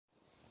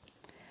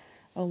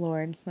O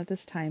Lord, let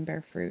this time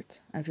bear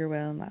fruit of your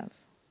will and love.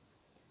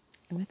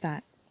 And with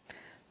that,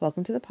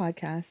 welcome to the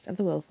podcast of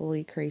the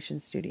Willfully Creation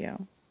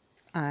Studio.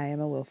 I am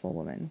a willful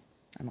woman.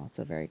 I'm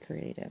also very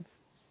creative.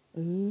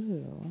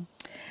 Ooh.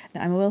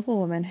 Now, I'm a willful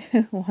woman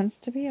who wants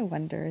to be a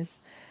wondrous,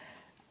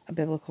 a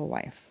biblical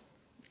wife.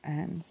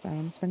 And so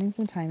I'm spending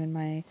some time in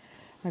my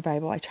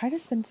Bible. I try to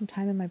spend some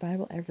time in my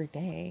Bible every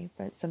day,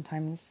 but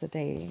sometimes the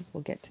day will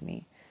get to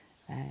me.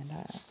 And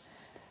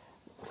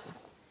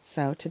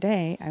so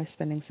today I was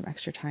spending some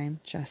extra time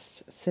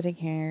just sitting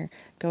here,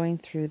 going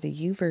through the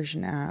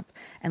YouVersion app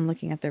and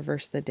looking at the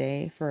verse of the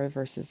day for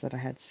verses that I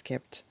had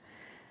skipped.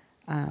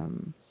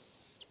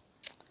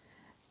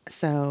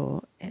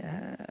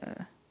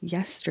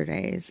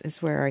 Yesterday's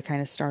is where I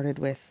kind of started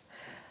with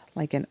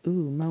like an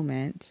ooh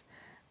moment.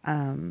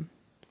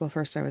 Well,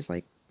 first I was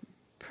like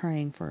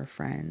praying for a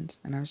friend,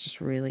 and I was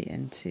just really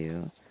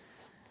into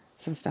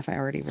some stuff I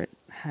already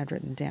had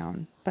written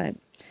down. But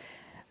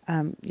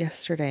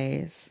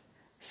yesterday's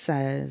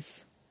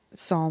says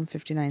Psalm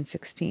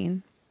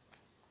 59:16.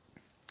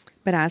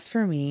 But as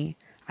for me,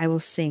 I will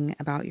sing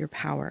about your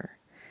power.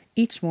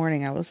 Each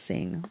morning I will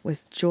sing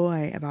with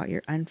joy about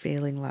your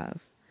unfailing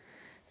love.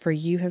 For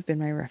you have been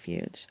my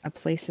refuge, a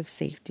place of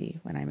safety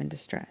when I'm in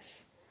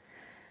distress.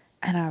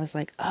 And I was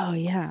like, oh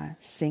yeah,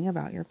 sing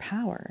about your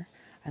power.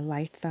 I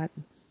liked that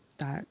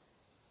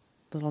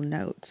little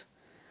note.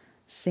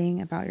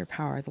 Sing about your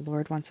power. The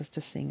Lord wants us to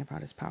sing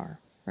about his power,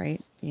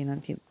 right? You know,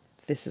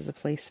 this is a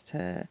place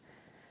to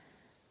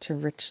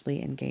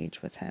richly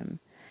engage with him.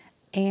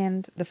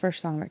 And the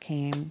first song that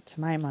came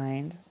to my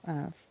mind,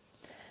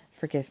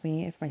 forgive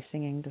me if my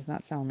singing does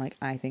not sound like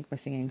I think my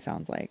singing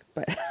sounds like,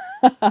 but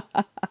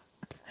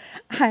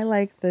I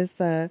like this,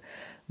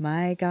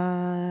 my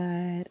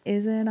God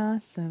is an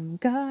awesome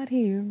God,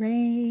 he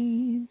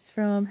reigns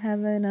from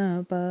heaven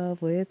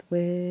above with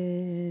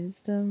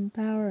wisdom,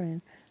 power,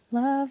 and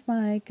love.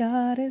 My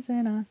God is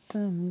an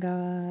awesome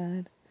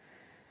God.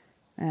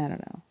 I don't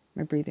know.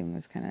 My breathing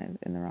was kind of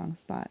in the wrong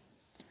spot.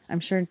 I'm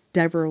sure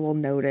Deborah will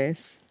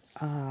notice.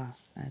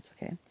 That's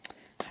okay.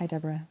 Hi,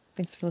 Deborah.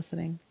 Thanks for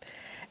listening.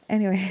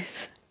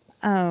 Anyways,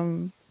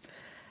 I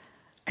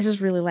just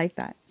really like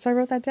that. So I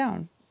wrote that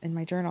down in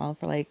my journal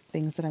for like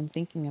things that I'm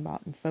thinking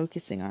about and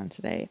focusing on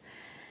today.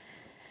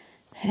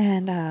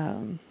 And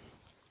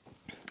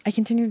I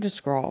continued to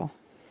scroll,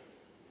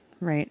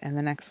 right? And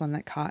the next one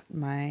that caught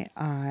my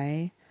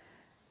eye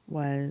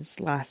was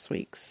last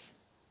week's,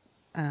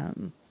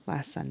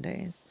 last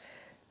Sunday's.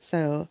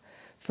 So,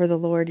 for the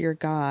Lord your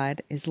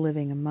God is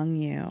living among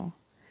you.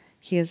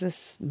 He is a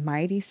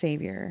mighty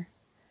Savior,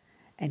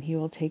 and he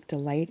will take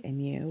delight in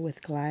you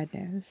with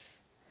gladness.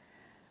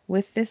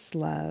 With this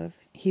love,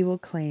 he will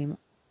claim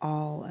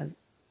all of...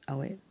 Oh,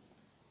 wait.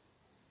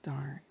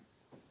 Darn.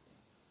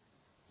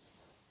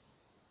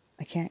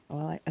 I can't...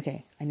 Well,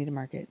 okay. I need to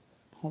mark it.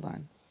 Hold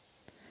on.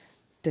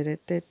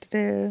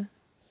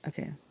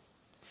 Okay.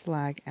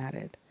 Flag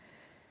added.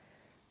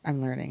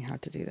 I'm learning how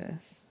to do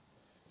this.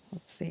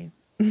 Let's see.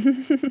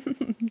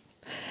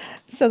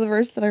 So the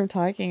verse that I'm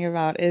talking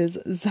about is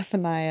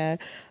Zephaniah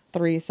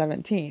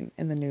 3:17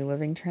 in the New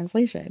Living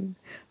Translation.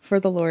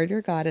 For the Lord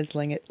your God is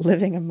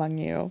living among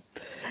you,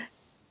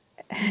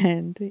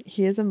 and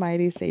he is a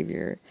mighty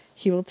Savior.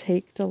 He will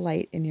take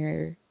delight in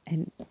your...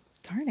 And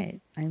darn it,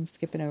 I'm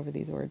skipping over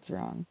these words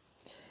wrong.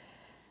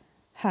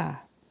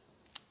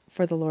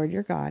 For the Lord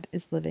your God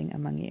is living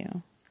among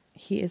you.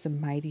 He is a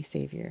mighty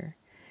Savior.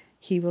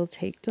 He will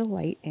take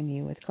delight in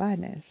you with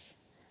gladness.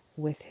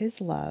 With his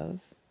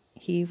love,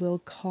 he will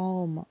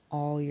calm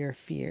all your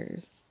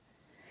fears.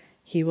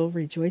 He will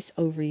rejoice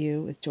over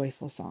you with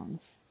joyful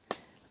songs.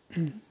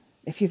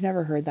 If you've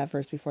never heard that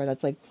verse before,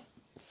 that's like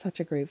such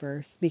a great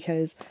verse,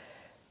 because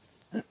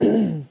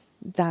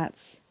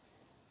that's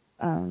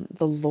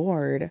the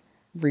Lord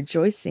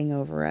rejoicing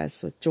over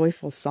us with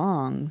joyful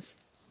songs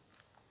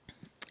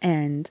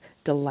and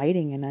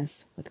delighting in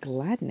us with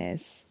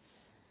gladness.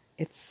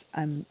 It's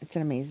an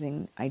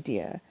amazing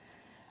idea.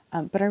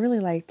 But I really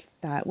liked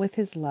that with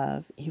his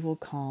love, he will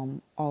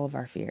calm all of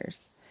our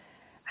fears.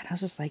 And I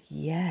was just like,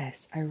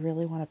 yes, I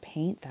really want to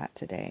paint that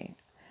today.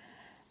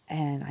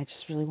 And I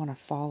just really want to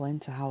fall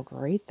into how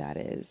great that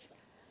is.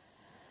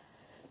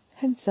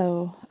 And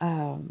so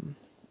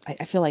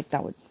I feel like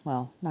that would,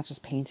 well, not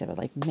just paint it, but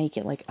like make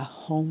it like a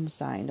home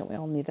sign. Don't we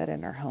all need that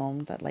in our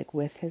home? That like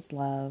with his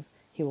love,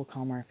 he will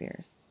calm our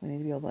fears. We need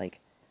to be able to, like,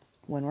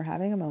 when we're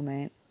having a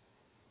moment,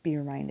 be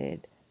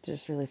reminded to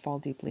just really fall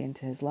deeply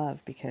into his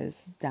love,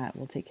 because that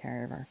will take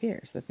care of our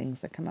fears, the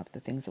things that come up,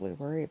 the things that we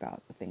worry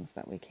about, the things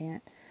that we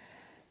can't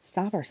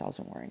stop ourselves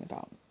from worrying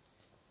about.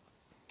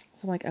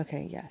 So I'm like,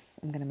 okay, yes,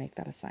 I'm going to make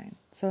that a sign.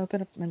 So I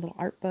open up my little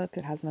art book.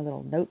 It has my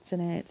little notes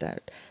in it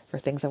that for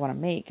things I want to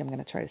make. I'm going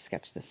to try to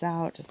sketch this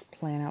out, just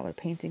plan out what a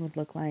painting would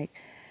look like.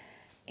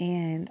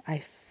 And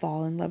I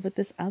fall in love with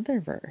this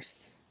other verse,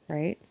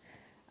 right?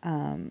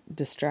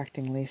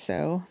 Distractingly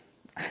so.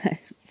 I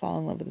fall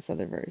in love with this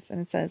other verse.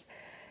 And it says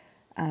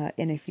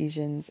in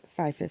Ephesians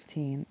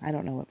 5:15, I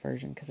don't know what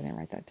version because I didn't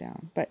write that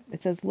down, but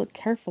it says, look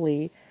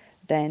carefully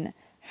then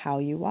how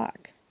you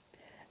walk,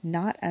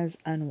 not as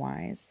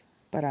unwise,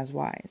 but as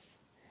wise,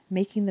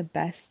 making the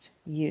best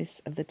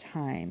use of the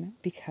time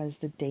because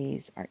the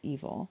days are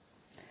evil.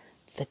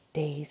 The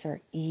days are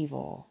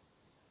evil.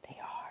 They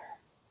are.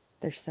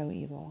 They're so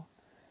evil.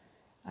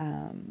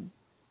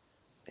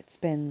 It's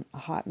been a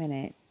hot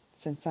minute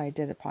since I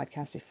did a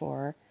podcast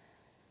before.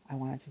 I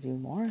wanted to do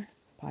more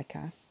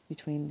podcasts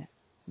between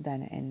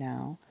then and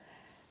now.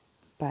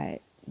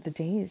 But the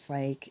days,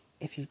 like,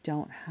 if you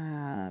don't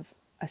have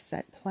a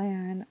set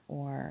plan,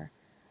 or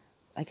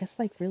I guess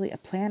like really a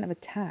plan of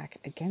attack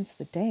against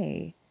the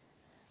days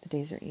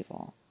are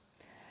evil.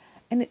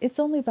 And it's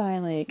only by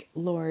like,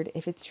 Lord,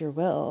 if it's your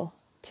will,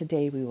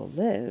 today we will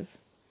live,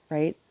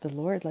 right? The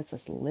Lord lets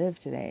us live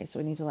today. So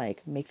we need to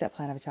like make that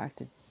plan of attack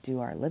to do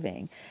our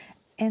living.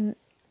 And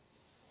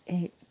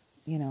it,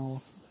 we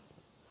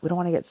don't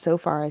want to get so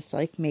far as to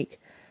like make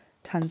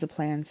tons of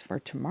plans for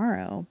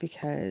tomorrow,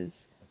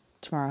 because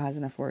tomorrow has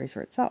enough worries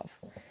for itself.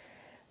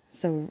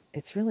 So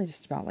it's really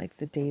just about like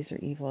the days are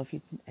evil.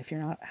 If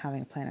you're not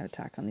having a plan of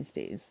attack on these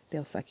days,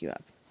 they'll suck you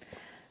up.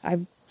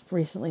 I've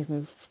recently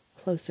moved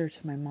closer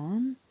to my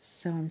mom,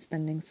 so I'm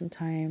spending some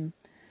time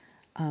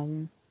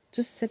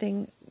just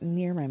sitting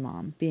near my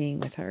mom, being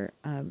with her,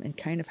 and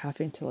kind of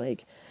having to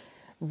like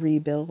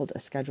rebuild a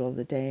schedule of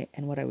the day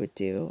and what I would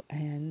do,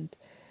 and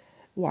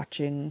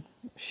watching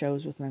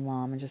shows with my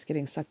mom and just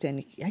getting sucked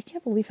in. I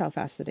can't believe how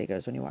fast the day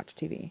goes when you watch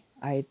TV.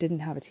 I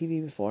didn't have a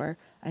TV before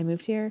I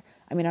moved here.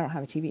 I mean, I don't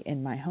have a TV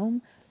in my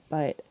home,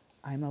 but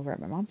I'm over at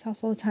my mom's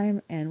house all the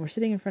time, and we're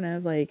sitting in front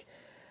of like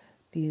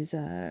these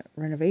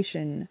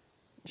renovation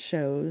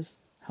shows,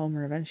 home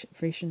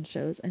renovation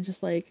shows, and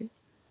just like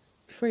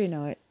before you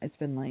know it, it's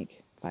been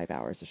like 5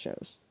 hours of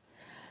shows.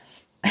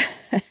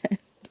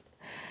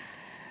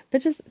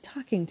 But just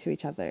talking to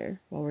each other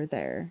while we're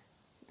there,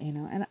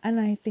 and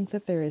I think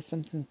that there is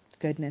some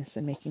goodness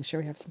in making sure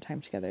we have some time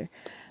together,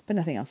 but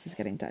nothing else is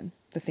getting done.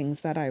 The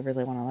things that I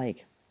really want to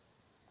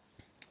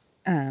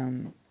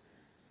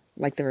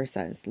like the verse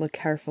says, look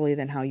carefully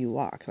then how you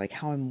walk, like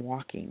how I'm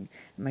walking.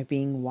 Am I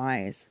being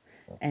wise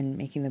and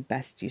making the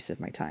best use of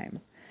my time?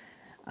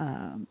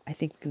 I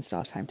think we can still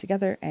have time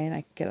together, and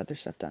I can get other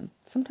stuff done.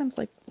 Sometimes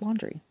like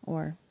laundry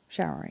or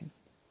showering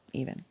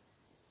even.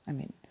 I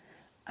mean,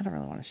 I don't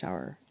really want to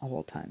shower a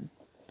whole ton.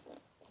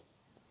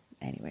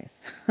 Anyways,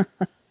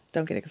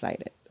 don't get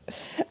excited.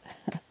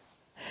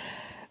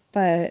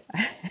 But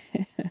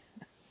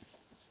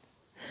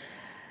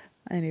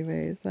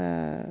anyways,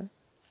 I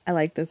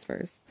like this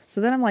verse.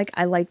 So then I'm like,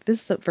 I like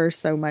this verse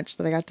so much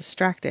that I got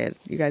distracted.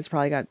 You guys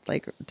probably got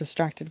like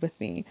distracted with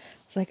me.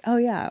 It's like, oh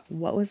yeah,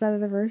 what was that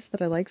other verse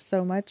that I liked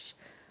so much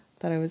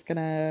that I was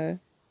gonna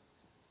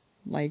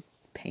like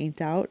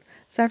paint out?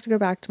 So I have to go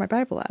back to my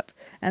Bible app,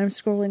 and I'm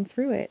scrolling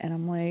through it, and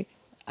I'm like,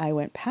 I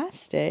went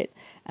past it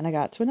and I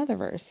got to another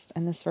verse,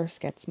 and this verse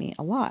gets me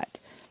a lot.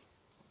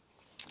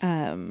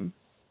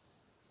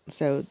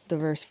 So the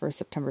verse for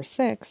September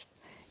 6th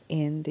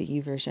in the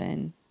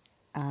YouVersion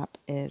app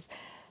is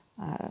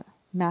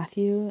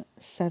Matthew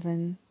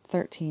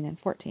 7:13 and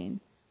 14.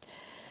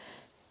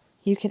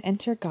 You can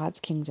enter God's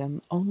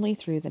kingdom only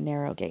through the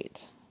narrow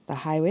gate. The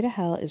highway to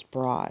hell is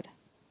broad,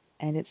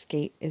 and its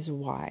gate is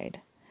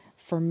wide,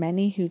 for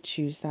many who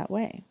choose that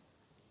way.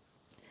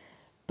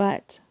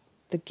 But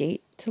the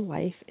gate to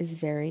life is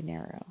very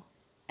narrow,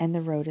 and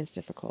the road is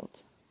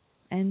difficult,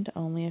 and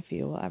only a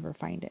few will ever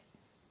find it.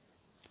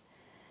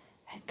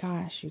 And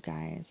gosh, you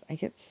guys, I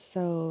get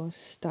so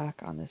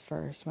stuck on this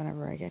verse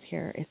whenever I get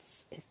here.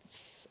 It's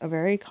a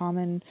very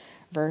common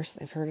verse.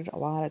 I've heard it a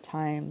lot of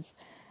times,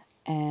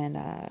 and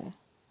I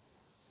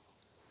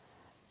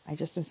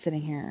just am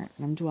sitting here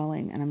and I'm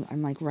dwelling, and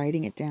I'm like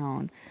writing it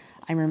down.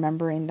 I'm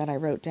remembering that I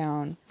wrote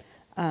down,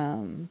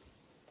 oh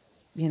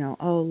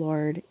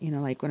Lord,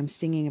 like when I'm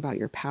singing about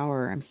your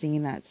power, I'm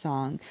singing that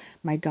song,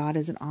 my God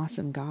is an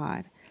awesome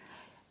God.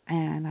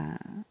 And,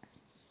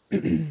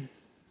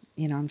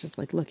 I'm just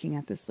like looking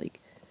at this, like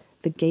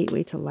the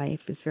gateway to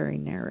life is very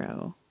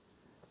narrow,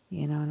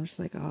 and I'm just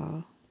like,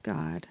 oh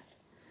God.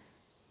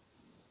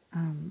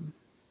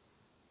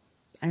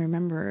 I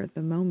remember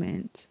the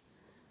moment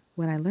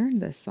when I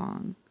learned this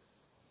song,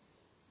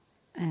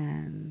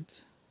 and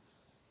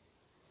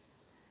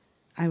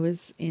I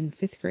was in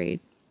 5th grade.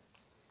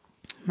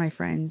 My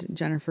friend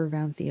Jennifer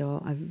Van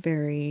Thiel, a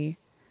very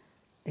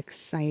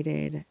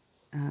excited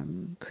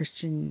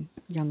Christian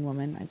young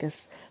woman. I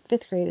guess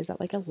 5th grade is at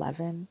like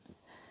 11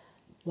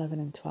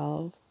 and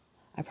 12.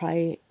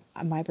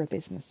 My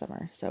birthday's in the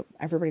summer, so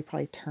everybody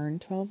probably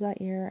turned 12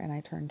 that year, and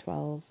I turned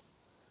 12.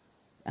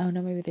 Oh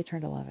no, maybe they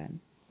turned 11.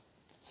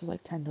 So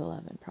like 10 to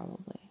 11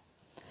 probably.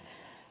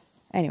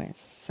 Anyways,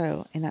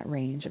 so in that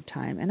range of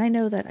time. And I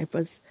know that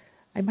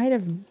I might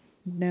have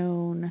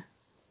known,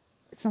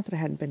 it's not that I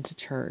hadn't been to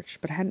church,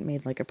 but I hadn't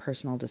made like a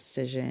personal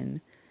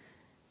decision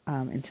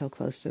until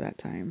close to that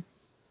time.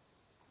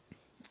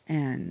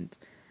 And,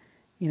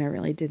 I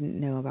really didn't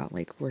know about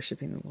like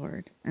worshiping the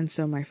Lord. And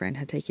so my friend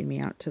had taken me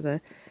out to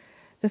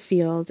the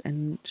field,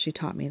 and she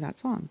taught me that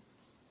song,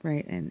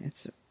 right? And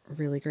it's a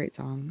really great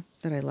song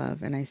that I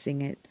love, and I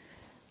sing it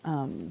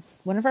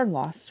whenever I'm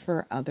lost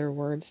for other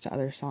words to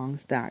other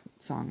songs, that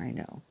song I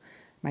know.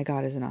 My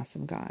God is an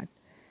awesome God,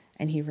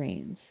 and he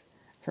reigns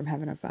from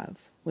heaven above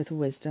with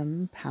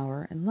wisdom,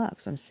 power, and love.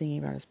 So I'm singing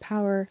about his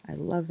power. I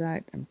love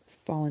that. I'm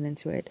falling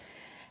into it.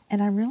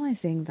 And I'm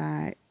realizing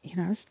that,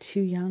 I was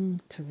too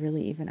young to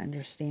really even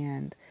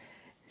understand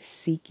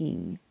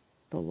seeking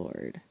the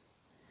Lord,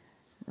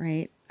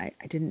 right? I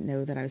didn't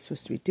know that I was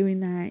supposed to be doing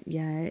that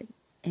yet.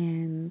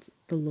 And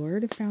the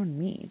Lord found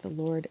me. The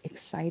Lord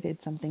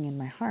excited something in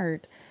my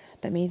heart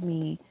that made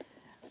me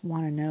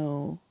want to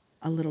know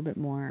a little bit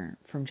more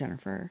from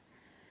Jennifer,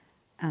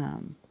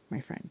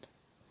 my friend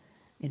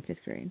in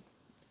 5th grade.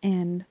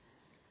 And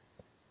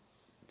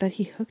that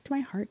he hooked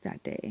my heart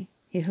that day.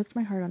 He hooked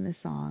my heart on this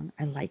song.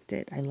 I liked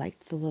it. I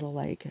liked the little,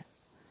 I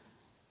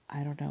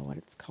don't know what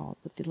it's called,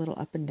 but the little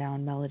up and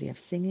down melody of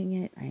singing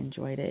it. I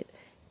enjoyed it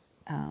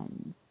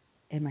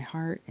in my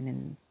heart and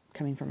in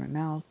coming from my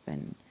mouth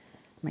and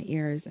my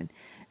ears. And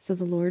so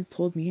the Lord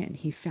pulled me in.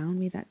 He found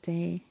me that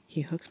day.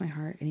 He hooked my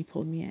heart and he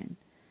pulled me in.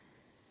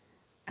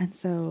 And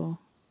so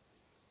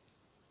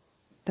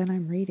then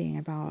I'm reading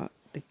about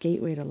the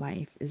gateway to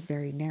life is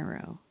very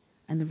narrow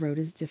and the road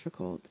is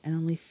difficult and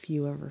only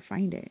few ever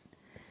find it.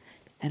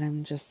 And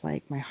I'm just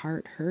like, my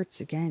heart hurts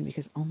again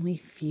because only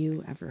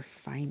few ever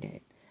find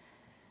it.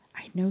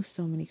 I know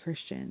so many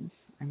Christians.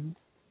 I'm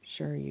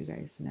sure you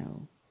guys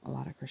know a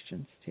lot of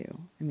Christians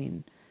too. I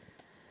mean,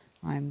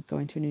 I'm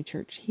going to a new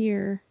church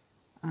here,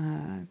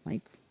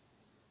 like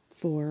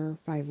 4 or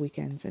 5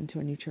 weekends into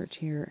a new church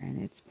here,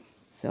 and it's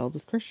filled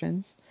with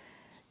Christians,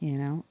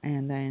 and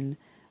then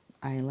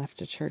I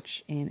left a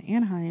church in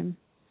Anaheim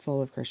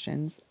full of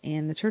Christians,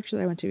 and the church that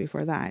I went to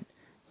before that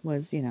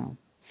was,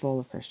 full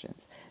of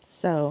Christians.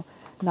 So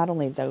not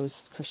only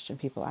those Christian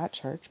people at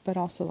church, but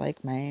also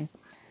like my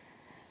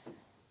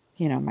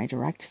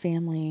direct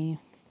family,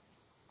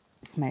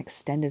 my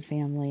extended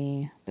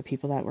family, the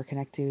people that were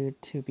connected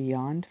to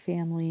beyond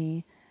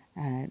family,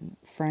 and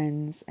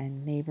friends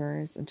and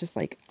neighbors, and just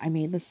like I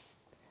made this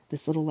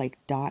little like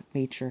dot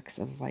matrix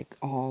of like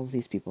all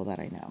these people that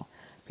I know,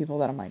 people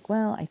that I'm like,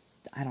 well,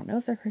 I don't know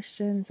if they're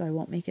Christian, so I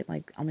won't make it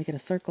like, I'll make it a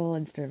circle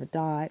instead of a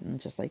dot, and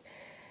just like,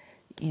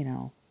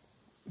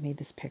 made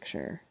this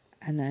picture.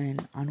 And then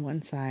on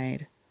one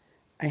side,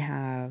 I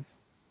have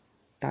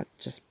that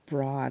just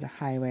broad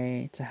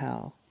highway to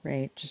hell,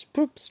 right? Just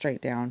boop,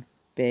 straight down,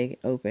 big,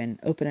 open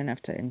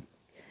enough to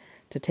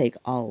take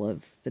all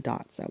of the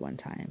dots at one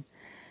time.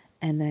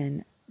 And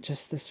then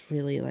just this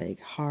really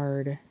like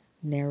hard,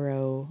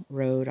 narrow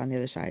road on the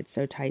other side,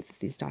 so tight that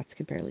these dots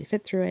could barely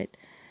fit through it.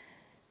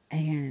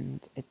 And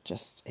it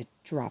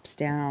drops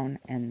down,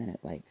 and then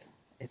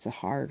it's a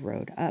hard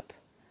road up.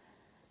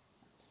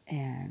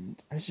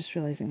 And I was just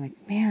realizing,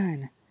 like,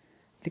 man,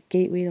 the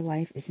gateway to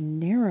life is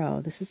narrow.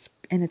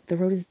 The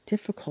road is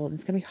difficult. And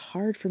it's going to be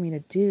hard for me to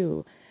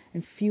do.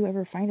 And few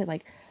ever find it.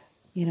 Like,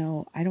 I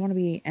don't want to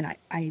be, and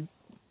I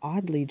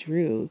oddly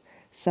drew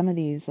some of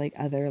these like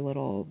other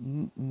little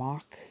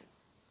mock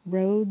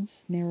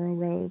roads, narrow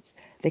roads.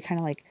 They kind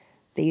of like,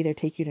 they either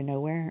take you to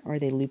nowhere or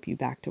they loop you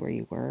back to where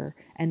you were.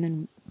 And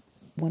then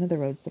one of the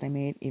roads that I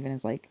made even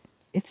is like,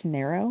 it's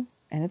narrow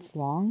and it's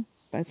long,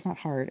 but it's not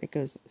hard. It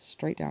goes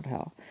straight down to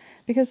hell.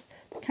 Because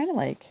kind of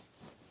like,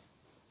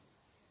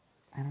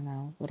 I don't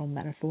know, little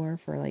metaphor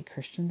for like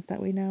Christians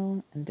that we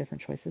know and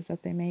different choices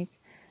that they make.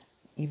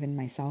 Even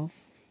myself,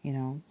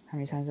 how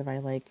many times have I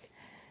like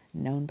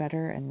known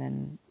better and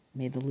then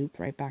made the loop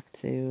right back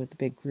to the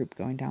big group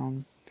going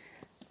down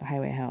the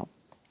highway of hell.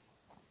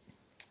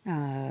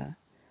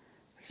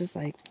 It's just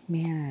like,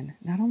 man,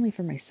 not only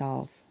for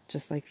myself,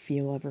 just like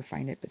few will ever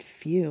find it, but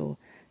few,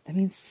 that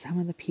means some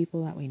of the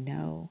people that we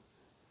know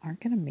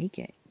aren't going to make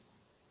it.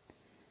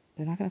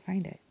 They're not going to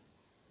find it.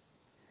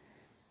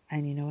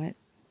 And you know what?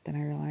 Then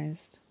I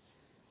realized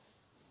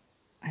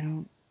I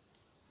don't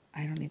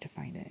need to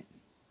find it,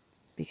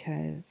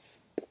 because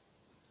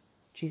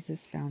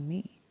Jesus found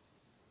me.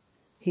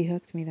 He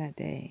hooked me that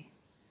day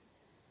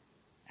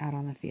out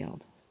on the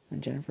field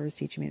when Jennifer was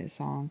teaching me this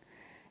song,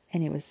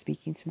 and it was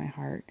speaking to my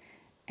heart,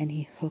 and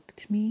he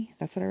hooked me.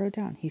 That's what I wrote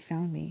down. He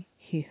found me.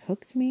 He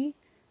hooked me.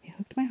 He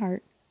hooked my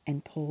heart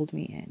and pulled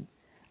me in.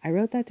 I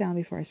wrote that down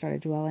before I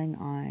started dwelling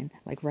on,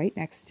 like right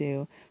next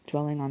to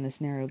dwelling on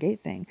this narrow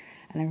gate thing.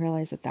 And I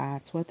realized that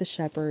that's what the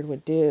shepherd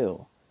would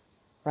do,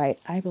 right?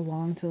 I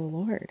belong to the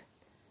Lord.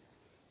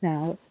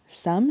 Now,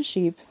 some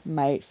sheep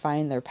might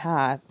find this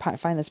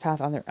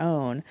path on their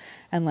own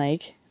and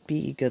like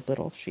be good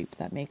little sheep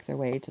that make their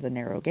way to the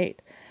narrow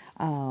gate.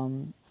 I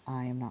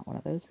am not one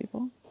of those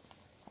people.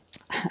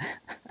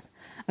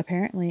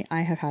 Apparently,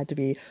 I have had to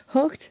be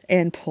hooked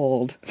and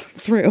pulled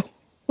through.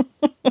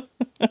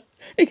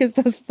 Because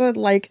that's the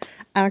like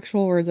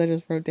actual words I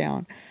just wrote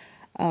down.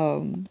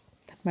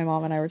 My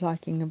mom and I were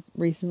talking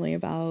recently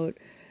about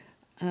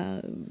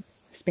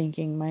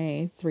spanking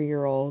my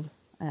 3-year-old,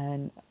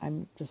 and I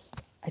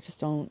just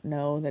don't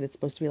know that it's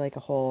supposed to be like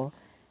a whole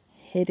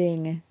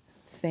hitting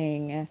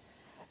thing,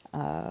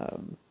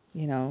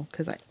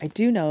 because I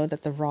do know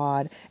that the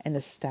rod and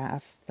the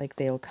staff, like,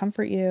 they'll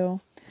comfort you,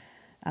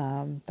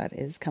 That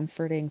is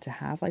comforting to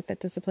have like that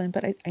discipline.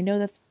 But I know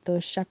that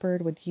the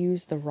shepherd would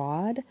use the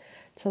rod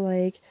to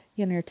like,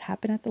 you're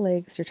tapping at the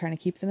legs, you're trying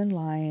to keep them in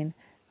line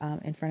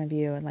in front of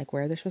you and like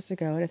where they're supposed to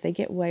go. And if they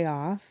get way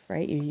off,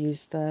 right, you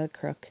use the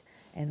crook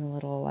and the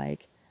little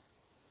like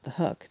the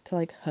hook to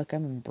like hook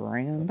them and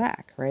bring them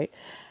back, right?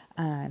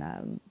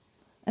 And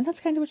that's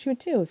kind of what you would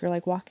do if you're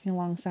like walking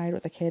alongside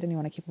with a kid and you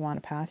want to keep them on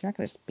a path. You're not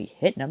going to just be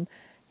hitting them.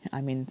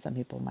 I mean, some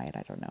people might,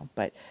 I don't know,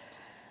 but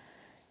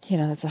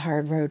that's a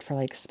hard road for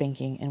like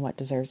spanking and what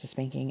deserves the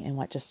spanking and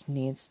what just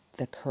needs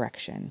the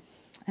correction.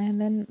 And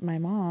then my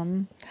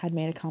mom had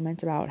made a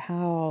comment about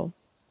how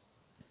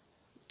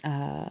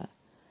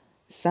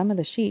some of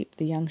the sheep,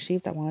 the young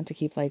sheep that wanted to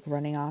keep like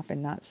running off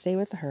and not stay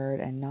with the herd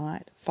and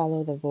not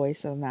follow the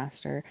voice of the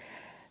master,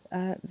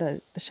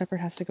 the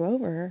shepherd has to go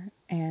over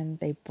and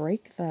they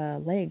break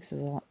the legs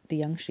of the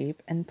young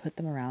sheep and put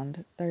them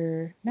around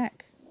their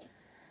neck.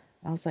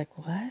 I was like,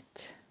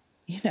 what?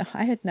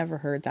 I had never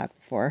heard that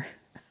before.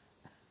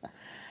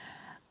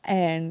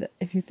 And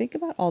if you think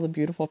about all the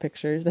beautiful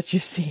pictures that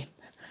you've seen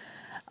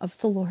of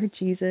the Lord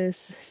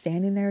Jesus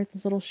standing there with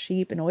his little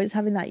sheep and always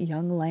having that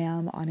young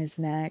lamb on his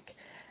neck,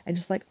 and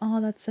just like,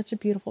 oh, that's such a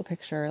beautiful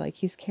picture. Like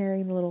he's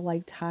carrying the little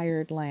like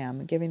tired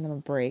lamb, giving them a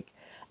break.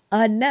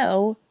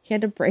 No, he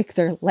had to break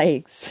their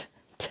legs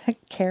to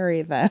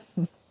carry them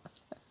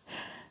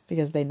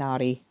because they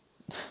naughty.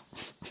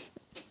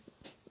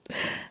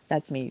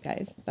 That's me, you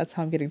guys. That's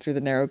how I'm getting through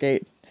the narrow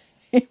gate.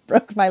 He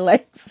broke my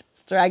legs.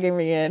 It's dragging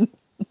me in.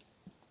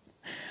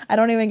 I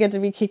don't even get to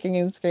be kicking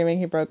and screaming.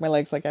 He broke my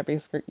legs, like I'd be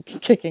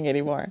kicking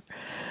anymore.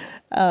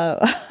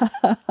 Thank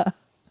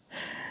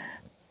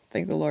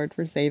the Lord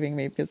for saving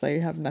me, because I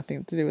have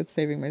nothing to do with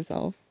saving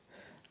myself.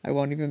 I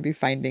won't even be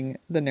finding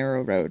the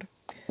narrow road.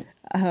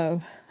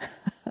 But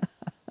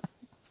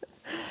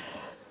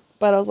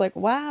I was like,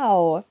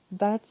 wow,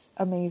 that's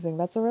amazing.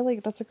 That's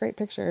a great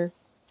picture.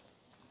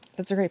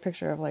 That's a great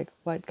picture of like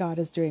what God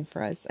is doing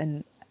for us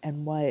and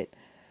what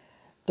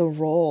the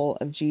role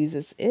of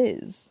Jesus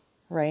is,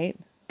 right?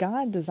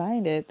 God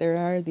designed it. There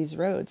are these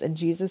roads, and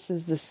Jesus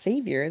is the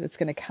Savior that's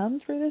going to come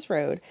through this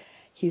road.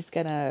 He's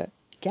going to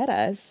get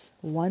us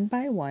one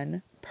by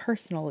one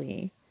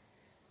personally,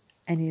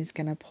 and he's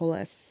going to pull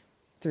us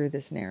through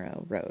this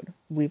narrow road.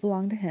 We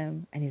belong to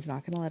him, and he's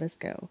not going to let us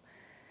go.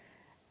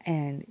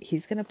 And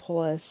he's going to pull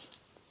us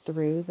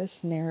through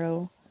this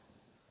narrow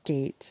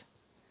gate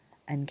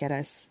and get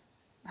us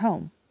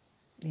home.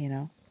 We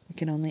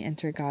can only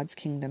enter God's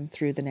kingdom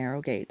through the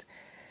narrow gate.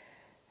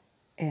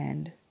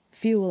 And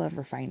few will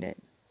ever find it.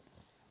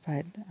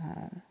 But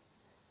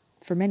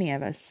for many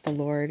of us, the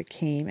Lord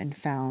came and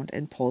found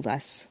and pulled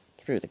us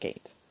through the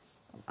gate.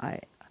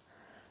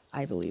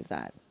 I believe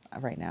that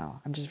right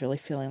now. I'm just really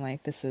feeling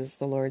like this is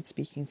the Lord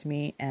speaking to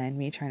me and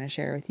me trying to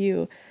share with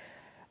you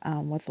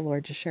what the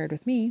Lord just shared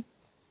with me.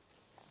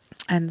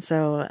 And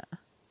so,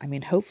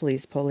 hopefully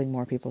he's pulling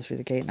more people through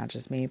the gate, not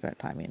just me, but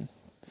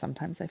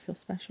sometimes I feel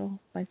special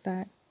like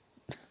that.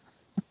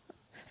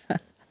 I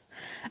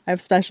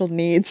have special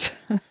needs.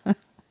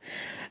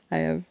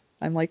 I'm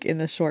like in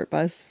the short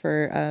bus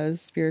for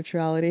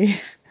spirituality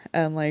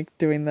and like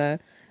doing the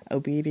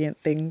obedient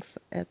things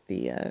at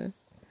the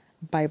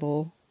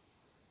Bible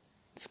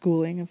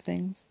schooling of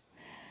things.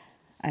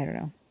 I don't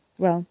know.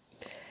 Well,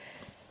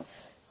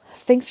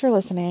 thanks for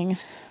listening.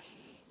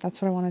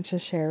 That's what I wanted to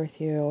share with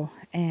you.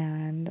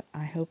 And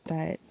I hope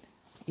that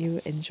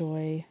you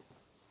enjoy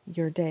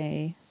your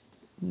day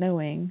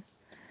knowing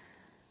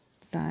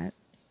that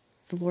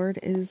the Lord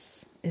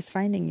is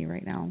finding you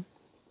right now.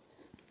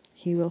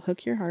 He will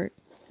hook your heart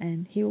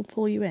and he will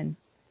pull you in.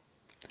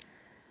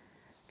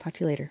 Talk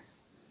to you later.